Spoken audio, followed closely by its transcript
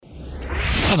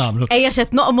X'namlu? Ejja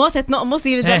xed noqmos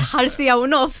jilda ħarsija u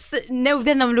nofs,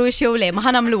 newden namlu xew le, ma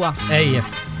ħanamluha. Ejja.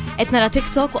 Qed nara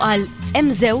TikTok u qal hemm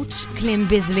żewġ kliem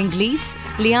biż bl-Ingliż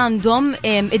li għandhom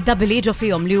id-double ġo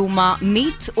fihom li huma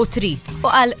meet u tree. U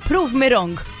qal prove me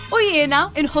wrong. U jiena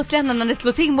inħoss li għandna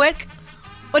nitlu teamwork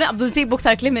u naqbdu nsibu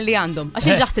ktar kliem li għandhom. Għax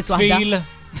inġaħsit waħda.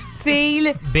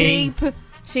 Feel, creep,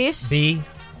 xiex?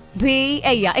 Bi,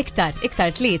 ejja, iktar,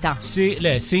 tlieta. Sin.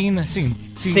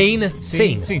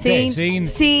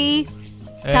 Si,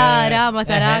 tara, ma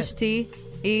tarax, ti,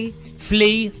 i.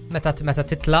 Flee, meta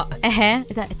titlaq.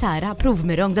 Tara, prove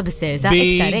me wrong, da bisserza.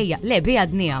 Iktar, ejja, le, bi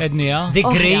għadnija.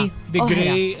 Degree.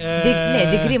 Le,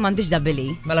 degree mandiġ dabili.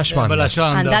 Mela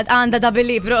x'manda. Għanda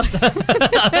dabili, bros.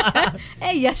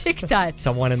 Ejja, xiktar.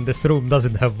 Someone in this room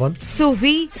doesn't have one.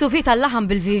 Suvi tal-laħam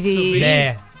bil-vivi.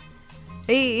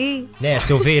 Le,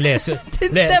 Suvi,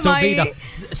 Suvi da.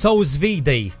 So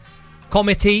Zvidi.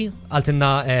 Committee,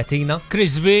 għaltinna Tina.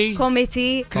 Chris V.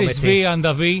 Committee. Chris V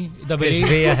għanda V. Chris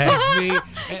V,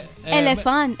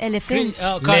 Elephant.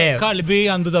 Carl B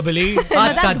għandu double E.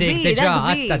 Għatta dik, deġa,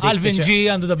 għatta dik. Alvin G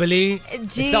għandu double E.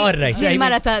 G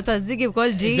mara ta' zigi u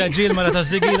kol G. G mara ta'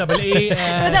 zigi double E.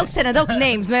 Dawk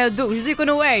names, ma joddux,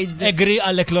 zikunu words. Egri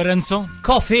Alec Lorenzo.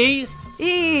 Coffee.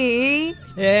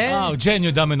 Ġenju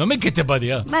da minnu, minn kittiba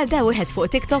di. Ma da wieħed fuq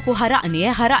TikTok u ħaraqni,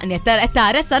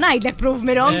 tara, issa ngħidlek prove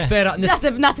me wrong.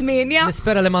 Ġasibna 8.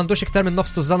 Nispera li m'għandux iktar minn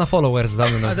nofs tużana followers da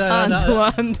minnu.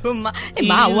 Għandu,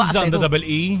 ma huwa għandu double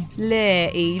E.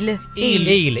 Le, il,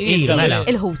 mela.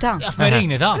 Il-ħuta.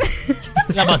 Afmerini da.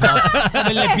 La bata,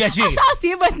 mill-pjaċir.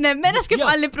 X'għasi jibgħet nemmen għax kif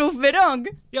għalli prove me wrong.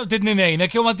 Jew tidni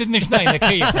ngħinek, jew ma tidnix ngħinek.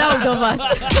 Proud of us.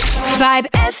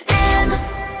 Vibe FM.